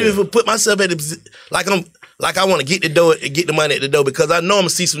 So I ain't even put myself at the like I want to get the money at the door because I know I'm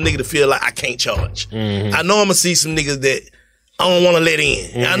gonna see some niggas that feel like I can't charge. I know I'm gonna see some niggas that I don't want to let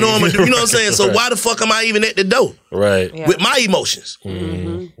in. I know I'm gonna do. You know what I'm saying? So why the fuck am I even at the door? Right. With my emotions.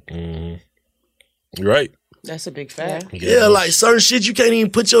 You're right. That's a big fact. Yeah, like certain shit you can't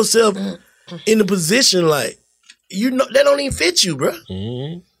even put yourself in the position like you know that don't even fit you, bro.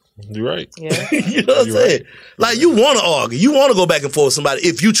 You're right. Yeah. You know what I'm saying? Like you want to argue, you want to go back and forth with somebody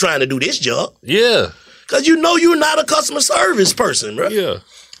if you trying to do this job. Yeah. Cause you know you're not a customer service person, bro. Yeah.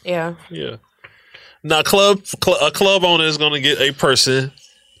 Yeah. Yeah. Now, a club owner is going to get a person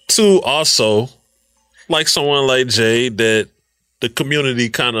to also, like someone like Jay, that the community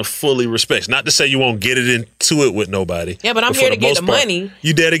kind of fully respects. Not to say you won't get it into it with nobody. Yeah, but I'm here to get the money.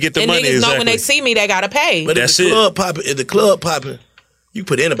 You there to get the and money, niggas exactly. know when they see me, they gotta pay. But That's if the club popping, you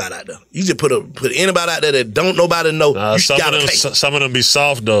put anybody out there. You just put anybody out there that don't nobody know. You gotta pay. Some of them be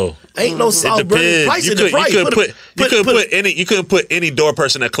soft though. Ain't no soft, bro. Price is the price. You couldn't put any door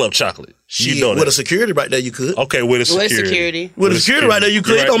person at Club Chocolate. Shit, you know with a security right there, you could. Okay, with a security. With a security right there, you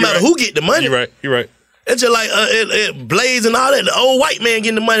could. It don't matter who get the money. You're right. You're right. It's just like Blaze and all that. The old white man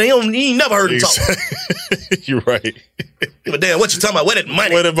getting the money. He ain't never heard him talk. You're right. But damn, what you talking about? Where that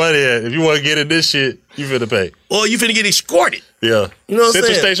money? Where the money at? If you want to get in this shit, you finna pay. Or you finna get escorted. Yeah. You know what I'm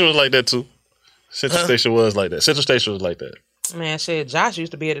Central saying? Station was like that too. Central Station was like that. Central Station was like that. Man, shit, Josh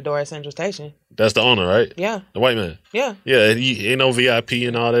used to be at the door at Central Station. That's the owner, right? Yeah. The white man. Yeah. Yeah, he ain't no VIP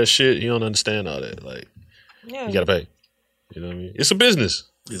and all that shit. You don't understand all that. Like, yeah. You gotta pay. You know what I mean? It's a business.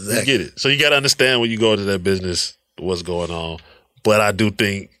 Exactly. You get it. So you gotta understand when you go into that business what's going on. But I do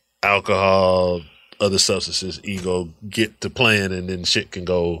think alcohol, other substances, ego get to playing and then shit can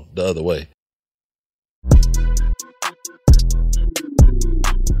go the other way.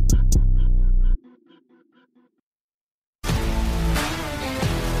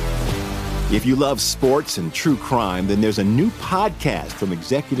 If you love sports and true crime, then there's a new podcast from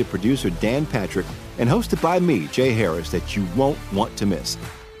executive producer Dan Patrick and hosted by me, Jay Harris, that you won't want to miss.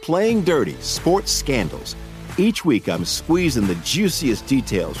 Playing Dirty: Sports Scandals. Each week, I'm squeezing the juiciest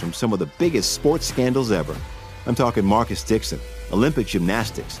details from some of the biggest sports scandals ever. I'm talking Marcus Dixon, Olympic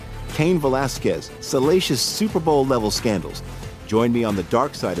gymnastics, Cain Velasquez, salacious Super Bowl-level scandals. Join me on the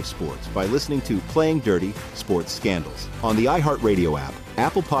dark side of sports by listening to Playing Dirty: Sports Scandals on the iHeartRadio app,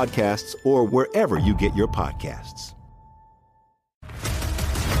 Apple Podcasts, or wherever you get your podcasts.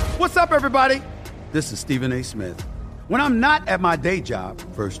 What's up, everybody? This is Stephen A. Smith. When I'm not at my day job,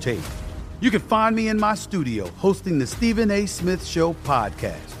 First Take, you can find me in my studio hosting the Stephen A. Smith Show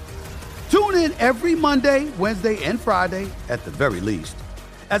podcast. Tune in every Monday, Wednesday, and Friday, at the very least,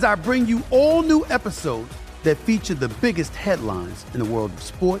 as I bring you all new episodes that feature the biggest headlines in the world of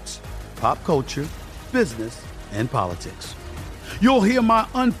sports, pop culture, business, and politics. You'll hear my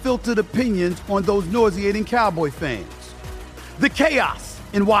unfiltered opinions on those nauseating Cowboy fans, the chaos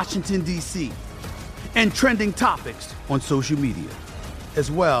in Washington, D.C., and trending topics on social media,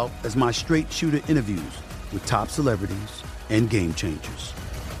 as well as my straight shooter interviews with top celebrities and game changers.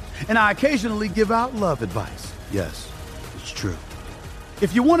 And I occasionally give out love advice. Yes, it's true.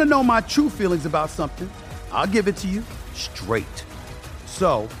 If you want to know my true feelings about something, I'll give it to you straight.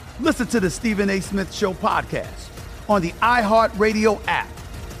 So listen to the Stephen A. Smith Show podcast on the iHeartRadio app,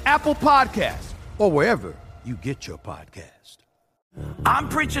 Apple Podcasts, or wherever you get your podcast. I'm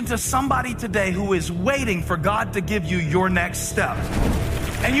preaching to somebody today who is waiting for God to give you your next step.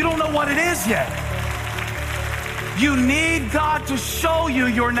 And you don't know what it is yet. You need God to show you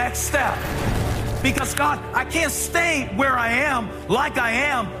your next step. Because God, I can't stay where I am, like I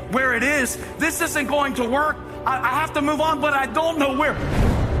am, where it is. This isn't going to work. I have to move on, but I don't know where.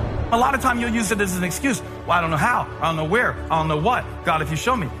 A lot of time you'll use it as an excuse. Well, I don't know how. I don't know where. I don't know what. God, if you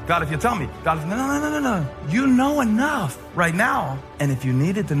show me. God, if you tell me. God, if... No. You know enough right now. And if you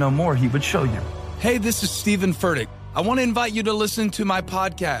needed to know more, he would show you. Hey, this is Stephen Furtick. I want to invite you to listen to my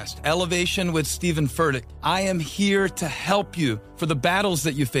podcast, Elevation with Stephen Furtick. I am here to help you for the battles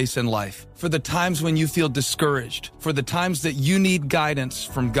that you face in life, for the times when you feel discouraged, for the times that you need guidance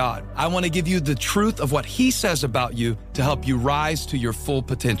from God. I want to give you the truth of what he says about you to help you rise to your full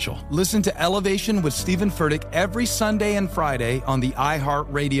potential. Listen to Elevation with Stephen Furtick every Sunday and Friday on the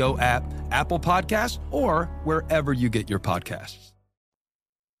iHeartRadio app, Apple Podcasts, or wherever you get your podcasts.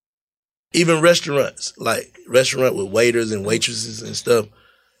 Even restaurants, like restaurant with waiters and waitresses and stuff,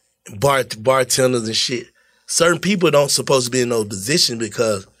 bartenders and shit. Certain people don't supposed to be in those positions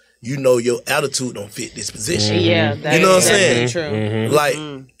because you know your attitude don't fit this position. Yeah, you know what I'm saying? True. Mm-hmm. Like,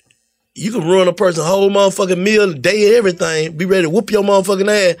 you can ruin a person's whole motherfucking meal, day, everything, be ready to whoop your motherfucking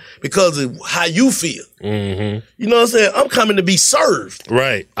ass because of how you feel. Mm-hmm. You know what I'm saying? I'm coming to be served.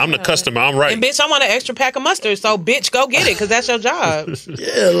 Right. I'm the customer. I'm right. And bitch, I want an extra pack of mustard, so bitch, go get it because that's your job.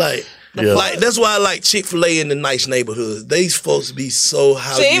 Yeah, like... Yeah. Like that's why I like Chick-fil-A in the nice neighborhoods. They supposed to be so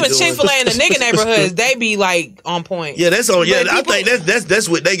how See, you even doing? Chick-fil-A in the nigga neighborhoods, they be like on point. Yeah, that's on. Yeah, But I people- think that's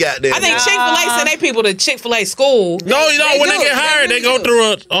what they got there. I think Chick-fil-A send they people to Chick-fil-A school. No, you know, when they get hired, they go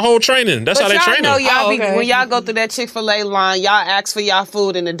through a whole training. That's But how they y'all train know them. y'all be, okay. when y'all go through that Chick-fil-A line, y'all ask for y'all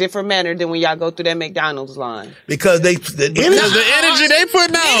food in a different manner than when y'all go through that McDonald's line. because the Because the energy they put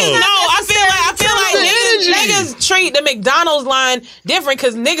No, down. I feel like niggas treat the McDonald's line different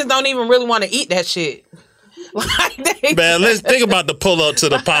because niggas don't even really want to eat that shit. Like they, Man, let's think about the pull up to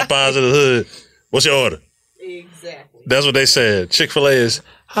the Popeyes of the hood. What's your order? exactly. That's what they said. Chick-fil-A is,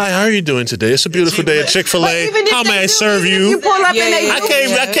 hi, how are you doing today? It's a beautiful day at Chick-fil-A. How may I serve you? You pull up Yeah, and they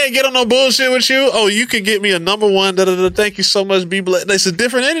yeah, I can't get on no bullshit with you. Oh, you can get me a number one. Thank you so much. Be blessed. It's a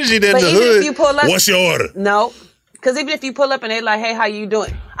different energy than But the even if hood. you pull up- What's your order? No. Because even if you pull up and they like, hey, how you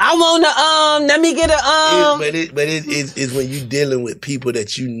doing? I want to, let me get a, but it's when you dealing with people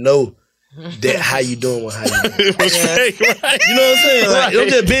that you know that how you doing with how you doing. It was fake, right? You know what I'm saying? Like, I'm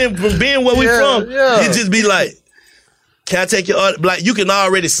just being where we from. It just be like, can I take your order? Like, you can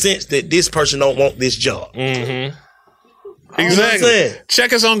already sense that this person don't want this job. Mm-hmm. You know what I'm Exactly. saying?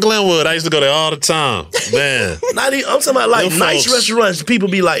 Check us on Glenwood. I used to go there all the time. Man. Not even, I'm talking about like Them nice folks. restaurants. People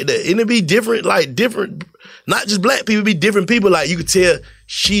be like that, and it be different. Like different, not just black people. Be different people. Like you could tell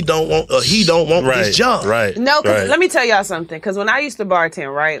she don't want or he don't want this job. Right. No, because right. let me tell y'all something. Because when I used to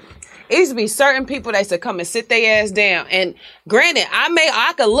bartend, right, it used to be certain people that used to come and sit their ass down. And granted,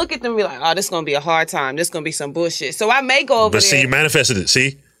 I could look at them and be like, oh, this is going to be a hard time. This is going to be some bullshit. So I may go over But there. see, you manifested it.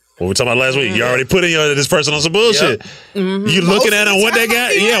 See? What we talking about last week. You already put in this person on some bullshit. You looking at them, what they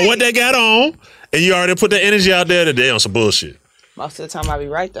got, what they got on, and you already put the energy out there that they on some bullshit. Most of the time I be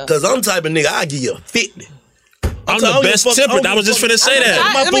right, though. Because I'm the type of nigga, I give you a 50. I'm the best tempered. I was just finna say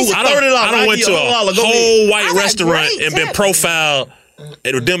that. My food was $30. I don't went to a whole white restaurant and been tip. profiled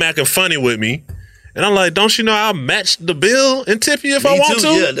and them acting funny with me. And I'm like, don't you know I'll match the bill and tip you if I want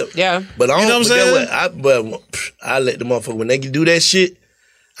to? Yeah. But I don't, You know what I'm saying? But I let the motherfucker, when they can do that shit,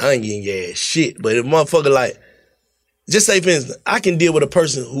 I ain't getting your ass shit. But if motherfucker like, just say for instance, I can deal with a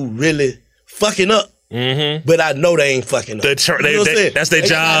person who really fucking up. Mm-hmm. But I know they ain't fucking up. That's their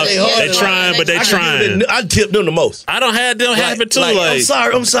job. They trying, but they trying. I tip them the most. I don't have them happen too. I'm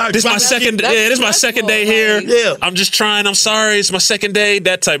sorry. This my second. This is my second day here. Yeah, I'm just trying. I'm sorry. It's my second day.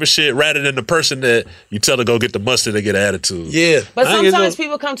 That type of shit. Rather than the person that you tell to go get the mustard and get an attitude. Yeah, but sometimes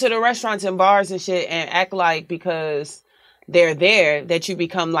people come to the restaurants and bars and shit and act like because they're there that you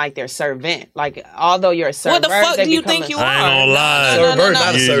become like their servant. Like although you're a servant, what the fuck do you think you are? I ain't gonna lie. Servant,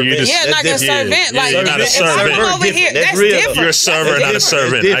 not a servant. Yeah, not a servant. Like you're not a servant. If I come over here, that's different. You're a server, not a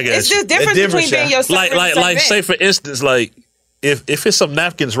servant. I guess It's just difference between being your servant and like say for instance, like if it's some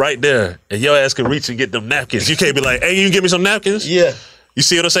napkins right there and your ass can reach and get them napkins, you can't be like, hey, you can give me some napkins? Yeah. You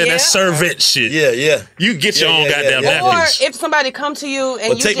see what I'm saying? Yeah. That's servant shit. Yeah. You get your own goddamn Or napkins. if somebody come to you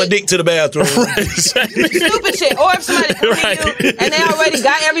and Or you take my dick to the bathroom. stupid shit. Or if somebody come to you and they already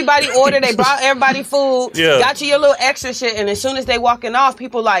got everybody ordered, they brought everybody food, got you your little extra shit, and as soon as they walking off,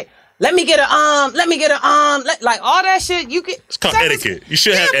 people like, let me get an like all that shit. You get. It's called etiquette. You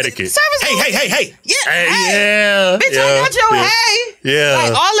should have etiquette. Hey. Yeah. Bitch, I got your hey. Yeah.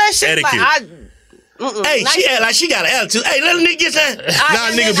 Like all that shit. Etiquette. Like Hey, she act like she got an attitude. Hey, let a nigga get that.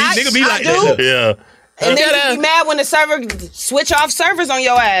 Nigga be like that. Yeah. And then you be mad when the server switch off servers on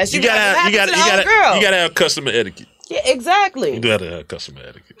your ass. You gotta have customer etiquette. Yeah, exactly. You gotta have customer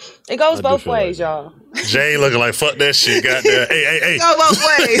etiquette. It goes both ways, y'all. Jay looking like fuck that shit. Goddamn. Hey. It goes both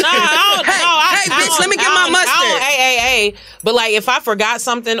ways. Hey, bitch, let me get my mustard. Hey. But like, if I forgot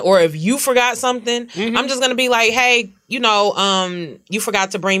something or if you forgot something, I'm just gonna be like, hey, you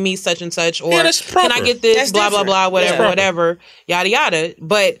forgot to bring me such and such, or can I get this? That's blah different. blah blah, Yeah. whatever, yada yada.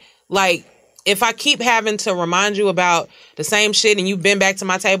 But like, if I keep having to remind you about the same shit and you've been back to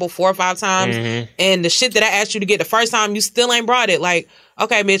my table 4 or 5 times, and the shit that I asked you to get the first time, you still ain't brought it. Like,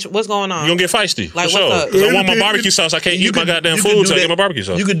 okay, bitch, what's going on? You gonna get feisty. Like, for what's sure. up? 'Cause I want my barbecue sauce. I can't eat my goddamn food till I get my barbecue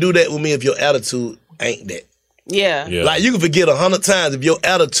sauce. You can do that with me if your attitude ain't that. Yeah. Like, you can forget 100 times if your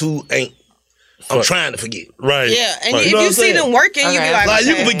attitude ain't. I'm trying to forget. Right. Yeah, and Like, if know what you I'm see saying? them working, you be like,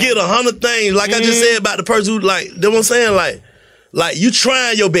 you can forget 100 things. Like I just said about the person who, like, you know what I'm saying? Like you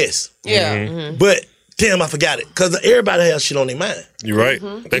trying your best. Yeah. But damn, I forgot it. Because everybody has shit on their mind. You're right. You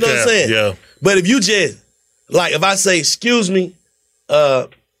know what I'm saying? Yeah. But if you just, like, if I say, excuse me, and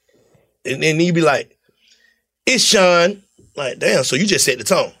then you be like, it's Sean. Like, damn, so you just set the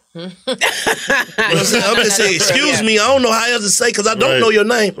tone. You know what I'm saying? I'm just saying, excuse me, I don't know how else to say because I don't know your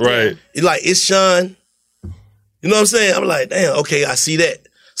name. Right. It's like, it's Sean. You know what I'm saying? I'm like, damn, okay, I see that.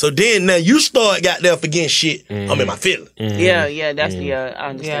 So then now you start goddamn forgetting shit. I'm in my feeling. Yeah, that's the I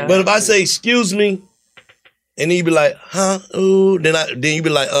understand. But if I say, excuse me, and then you be like, huh? Ooh, then you be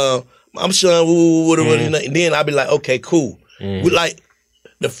like, I'm Sean, whatever. And then I be like, okay, cool. We like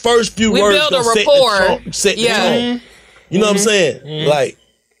the first few We words build a gonna rapport. set the tone. You know what I'm saying? Like,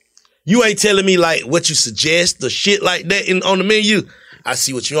 you ain't telling me like what you suggest or shit like that on the menu. I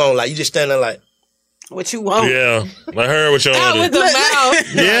see what you on. Like, you just stand there like, what you want? Yeah. I heard what y'all Out with the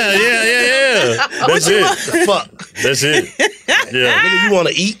mouth. Yeah. That's it. the fuck? That's it. Yeah. Nigga, you want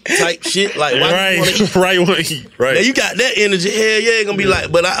to eat type shit? Like, why you want to eat? Right. You want to eat. Right. Now you got that energy. Hell yeah, gonna be like,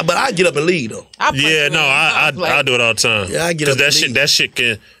 but I get up and leave though. I do it all the time. Yeah, I get Because up and that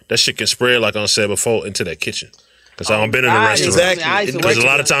shit can spread, like I said before, into that kitchen. Because I've been in a restaurant. Exactly. Because a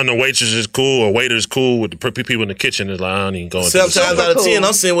lot of time the waitress is cool or waiter is cool with the people in the kitchen. Is like, I don't even go into 7 times out of 10,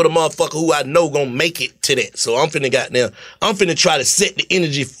 I'm sitting with a motherfucker who I know gonna make it to that. So I'm finna try to set the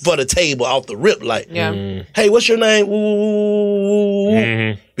energy for the table off the rip. Like, hey, what's your name?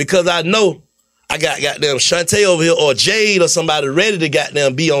 Ooh. Because I know I got goddamn Shantae over here or Jade or somebody ready to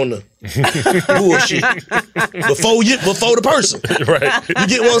goddamn be on the bullshit before the person. Right. You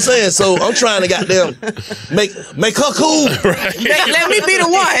get what I'm saying? So I'm trying to goddamn make her cool. Right. Let me be the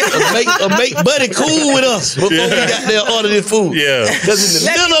one. Make Buddy cool with us before we goddamn order this food. Yeah. Because in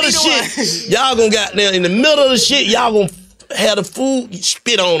the middle of the shit, y'all gonna goddamn in the middle of the shit, y'all gonna have the food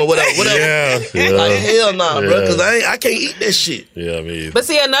spit on or whatever. Yeah. Like, hell nah, bro, because Yeah. I can't eat that shit. Yeah, I mean. But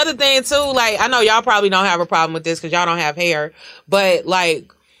see, another thing too, like, I know y'all probably don't have a problem with this because y'all don't have hair, but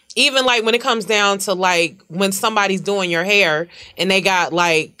like, even like when it comes down to like when somebody's doing your hair and they got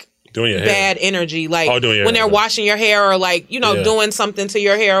like doing your bad hair. energy, like doing your when hair. they're washing your hair or like, doing something to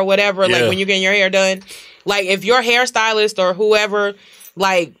your hair or whatever, like Yeah. when you're getting your hair done, like if your hairstylist or whoever,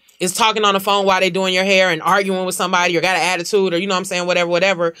 like is talking on the phone while they doing your hair and arguing with somebody or got an attitude or, you know what I'm saying,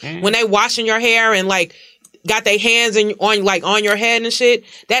 whatever. When they washing your hair and like got their hands on your head and shit,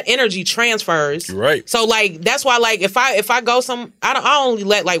 that energy transfers. You're right. So like that's why like if I go I only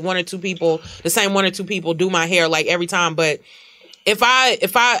let like the same one or two people do my hair like every time. But if I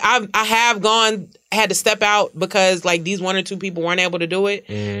have had to step out because like these one or two people weren't able to do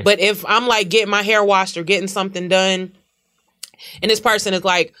it. But if I'm like getting my hair washed or getting something done and this person is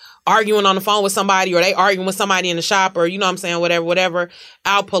like arguing on the phone with somebody or they arguing with somebody in the shop or, you know what I'm saying, whatever,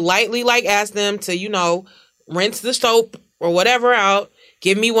 I'll politely like ask them to, you know, rinse the soap or whatever out,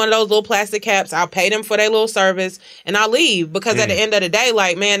 give me one of those little plastic caps, I'll pay them for their little service and I'll leave because at the end of the day,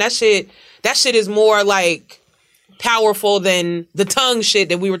 like, man, that shit is more like powerful than the tongue shit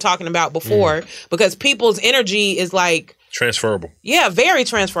that we were talking about before because people's energy is like transferable. Yeah, very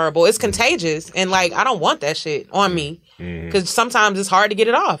transferable. It's contagious and like I don't want that shit on me because sometimes it's hard to get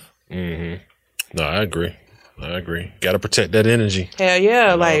it off. No, I agree. Got to protect that energy. Hell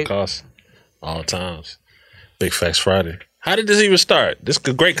yeah, at like all costs, all times. Big Facts Friday. How did this even start? This is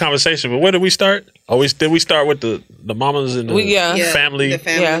a great conversation, but where did we start? Did we start with the mamas and the family? The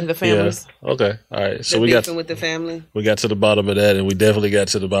family. Yeah, the families. Yeah. Okay, all right. So the we got with the family. We got to the bottom of that, and we definitely got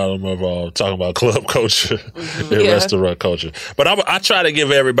to the bottom of talking about club culture and restaurant culture. But I try to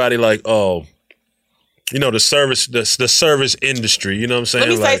give everybody like, you know, the service industry. You know what I'm saying?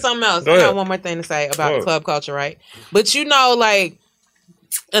 Let me say something else. I got one more thing to say about the club culture, right? But you know, like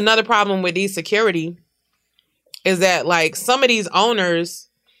another problem with these security is that like some of these owners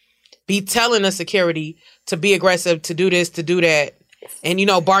be telling the security to be aggressive, to do this, to do that, and, you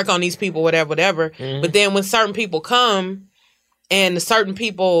know, bark on these people, whatever. But then when certain people come and certain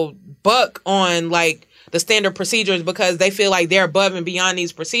people buck on like the standard procedures because they feel like they're above and beyond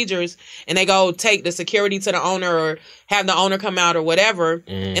these procedures and they go take the security to the owner or have the owner come out or whatever.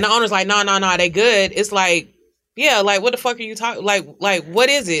 And the owner's like, no, they good. It's like, yeah, like what the fuck are you talking? Like what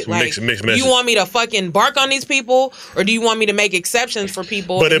is it? Like, mixed you want me to fucking bark on these people, or do you want me to make exceptions for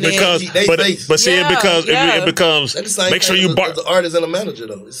people? But it becomes, it becomes. Make sure you bark. The artist and the manager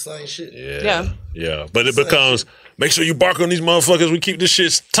though, it's the same shit. Yeah. But it becomes. Make sure you bark on these motherfuckers. We keep this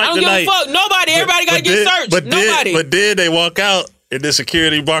shit tight tonight. I don't give a fuck. Nobody. Everybody got to get searched. Nobody. But then they walk out and the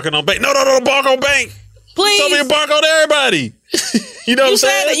security barking on Bank. No, bark on Bank. Please. Tell me to bark on everybody. You know what I'm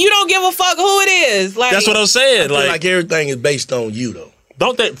saying? That you don't give a fuck who it is. Like, that's what I'm saying. I feel like everything is based on you though.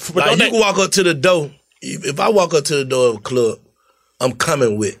 Don't they? Like you can walk up to the door. If I walk up to the door of a club, I'm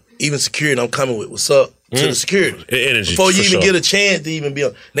coming with even security. I'm coming with what's up to the security energy before you even get a chance to even be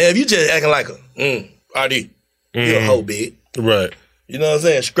on. Now if you just acting like a RD, you're a hoe, big. Right. You know what I'm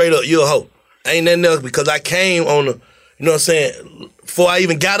saying? Straight up, you're a hoe. Ain't nothing else because I came on the. You know what I'm saying? Before I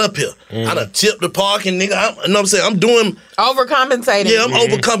even got up here, I done tipped the parking, nigga. You know what I'm saying? I'm doing overcompensating. Yeah, I'm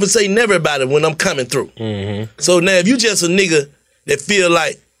overcompensating everybody when I'm coming through. So now, if you just a nigga that feel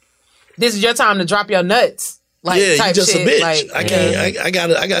like this is your time to drop your nuts, like yeah, type you just shit. a bitch. Like, I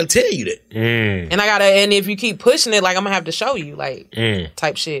can't. I gotta tell you that. And if you keep pushing it, like I'm gonna have to show you, like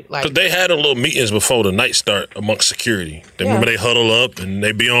type shit. Like because they had a little meetings before the night start amongst security. Remember they huddle up and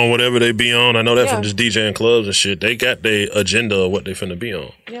they be on whatever they be on. I know that from just DJing clubs and shit. They got their agenda of what they finna be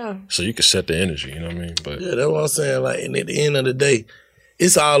on. Yeah. So you can set the energy. You know what I mean? But yeah, that's what I'm saying. Like, and at the end of the day,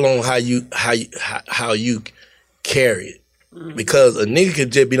 it's all on how you carry it. Because a nigga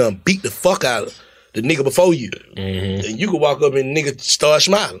could just be done beat the fuck out of the nigga before you. And you could walk up and nigga start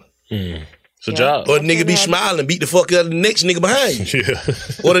smiling. It's a job. Or the nigga be smiling and beat the fuck out of the next nigga behind you.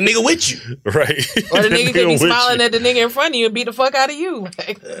 Or the nigga with you. Right. Or the nigga could be smiling at the nigga in front of you and beat the fuck out of you.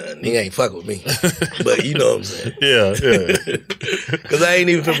 Nigga ain't fuck with me. But you know what I'm saying. Yeah. Because I ain't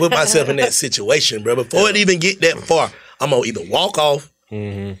even finna put myself in that situation, bro. Before it even get that far, I'm going to either walk off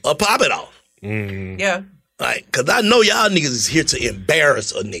or pop it off. Yeah. Like, because I know y'all niggas is here to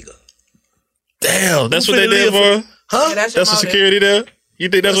embarrass a nigga. Damn, that's what they did for? Huh? Yeah, that's the security there? You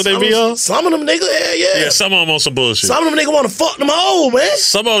think that's what they be on? Some of them niggas, yeah. Yeah, some of them on some bullshit. Some of them niggas want to fuck them hoes, man.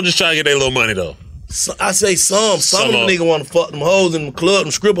 Some of them just trying to get their little money, though. I say some. Some of them niggas want to fuck them hoes in the club,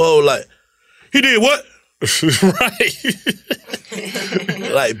 them scribble hoes, like, he did what? Right.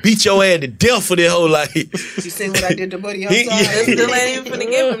 Like, beat your ass to death for that hoe, like. You see what I did to Buddy outside? Still ain't even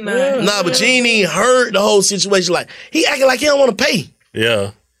finna give him none. Nah, but you ain't even heard the whole situation. Like, he acting like he don't want to pay.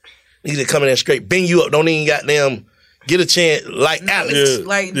 Yeah. He just come in there straight, bang you up, don't even goddamn get a chance like Alex. Yeah.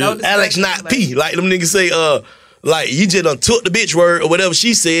 Like, no Alex not P. Like them niggas say, like you just done took the bitch word or whatever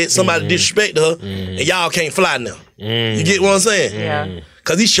she said, somebody disrespected her, and y'all can't fly now. You get what I'm saying? Yeah.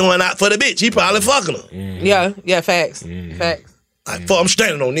 Cause he's showing out for the bitch. He probably fucking her. Yeah, facts. Facts. I'm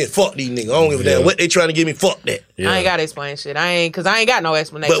standing on this. Fuck these niggas. I don't give a damn what they trying to give me. Fuck that. I ain't got to explain shit. Cause I ain't got no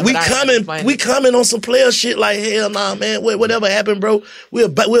explanation. But we coming on some player shit like, hell nah, man. Whatever happened, bro. We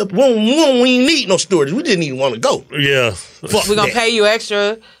ain't need no stories. We didn't even want to go. Yeah. Fuck we gonna pay you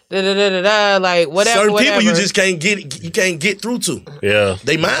extra. Like whatever. Certain people you just can't get through to. Yeah.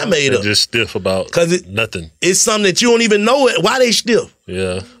 They mind made up. Just stiff about nothing. It's something that you don't even know why they stiff.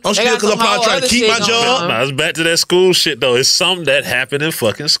 Yeah. I'm still because I'm probably trying to keep my job. Nah, it's back to that school shit though. It's something that happened in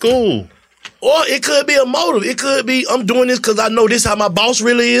fucking school. Or it could be a motive. It could be I'm doing this because I know this how my boss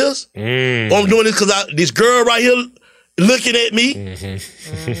really is. Or I'm doing this because this girl right here looking at me.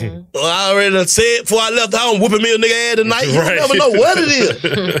 Well, I already done said before I left home, whooping me a nigga ass tonight. You never know what it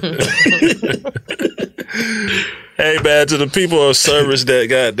is. Hey man, to the people of service that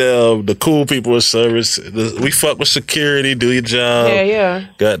goddamn, the cool people of service, we fuck with security, do your job. Yeah.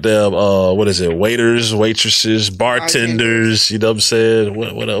 Goddamn, what is it? Waiters, waitresses, bartenders, you know what I'm saying?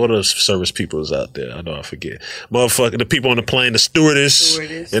 What are service people is out there? I know I forget. Motherfucker, the people on the plane, the stewardess.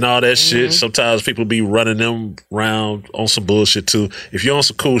 And all that shit. Sometimes people be running them around on some bullshit too. If you're on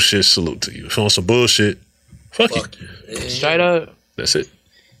some cool shit, salute to you. If you're on some bullshit, fuck you. Straight up. That's it.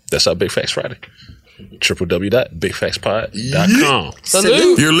 That's our Big Facts Friday. www.bigfactspod.com.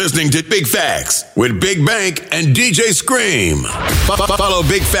 Salute. You're listening to Big Facts with Big Bank and DJ Scream. Follow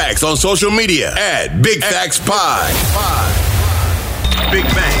Big Facts on social media at Big Facts Pod. Big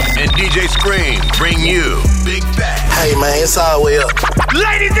Bank and DJ Scream bring you Big Facts. Hey man, it's all the way up.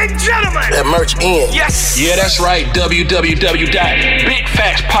 Ladies and gentlemen, that merch in. Yes. Yeah, that's right.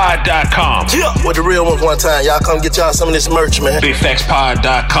 www.bigfactspod.com. Yeah. With the real ones one time. Y'all come get y'all some of this merch, man.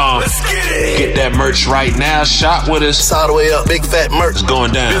 Bigfactspod.com. Let's get it. Get that merch right now. Shop with us. It's all the way up. Big fat merch. It's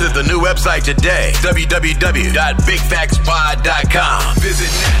going down. Visit the new website today. www.bigfactspod.com.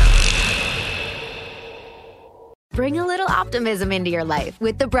 Visit now. Bring a little optimism into your life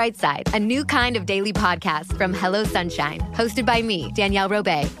with The Bright Side, a new kind of daily podcast from Hello Sunshine, hosted by me, Danielle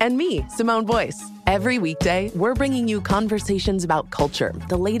Robay. And me, Simone Boyce. Every weekday, we're bringing you conversations about culture,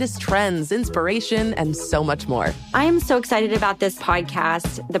 the latest trends, inspiration, and so much more. I am so excited about this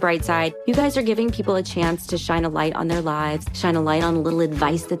podcast, The Bright Side. You guys are giving people a chance to shine a light on their lives, shine a light on a little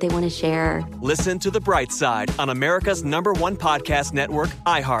advice that they want to share. Listen to The Bright Side on America's #1 podcast network,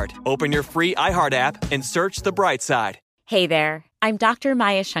 iHeart. Open your free iHeart app and search The Bright Side. Hey there, I'm Dr.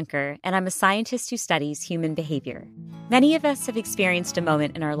 Maya Shankar, and I'm a scientist who studies human behavior. Many of us have experienced a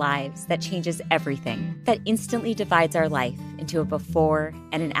moment in our lives that changes everything, that instantly divides our life into a before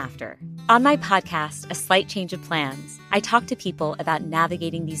and an after. On my podcast, A Slight Change of Plans, I talk to people about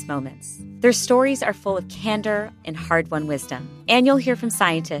navigating these moments. Their stories are full of candor and hard-won wisdom. And you'll hear from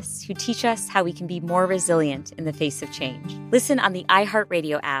scientists who teach us how we can be more resilient in the face of change. Listen on the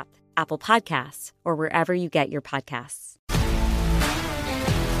iHeartRadio app, Apple Podcasts, or wherever you get your podcasts.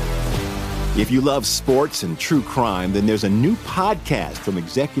 If you love sports and true crime, then there's a new podcast from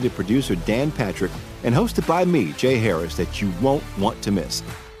executive producer Dan Patrick and hosted by me, Jay Harris, that you won't want to miss.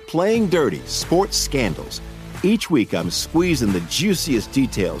 Playing Dirty: Sports Scandals. Each week, I'm squeezing the juiciest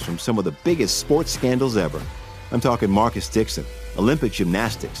details from some of the biggest sports scandals ever. I'm talking Marcus Dixon, Olympic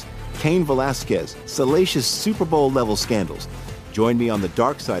gymnastics, Cain Velasquez, salacious Super Bowl-level scandals. Join me on the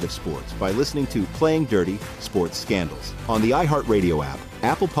dark side of sports by listening to Playing Dirty: Sports Scandals on the iHeartRadio app,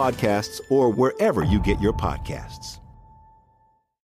 Apple Podcasts, or wherever you get your podcasts.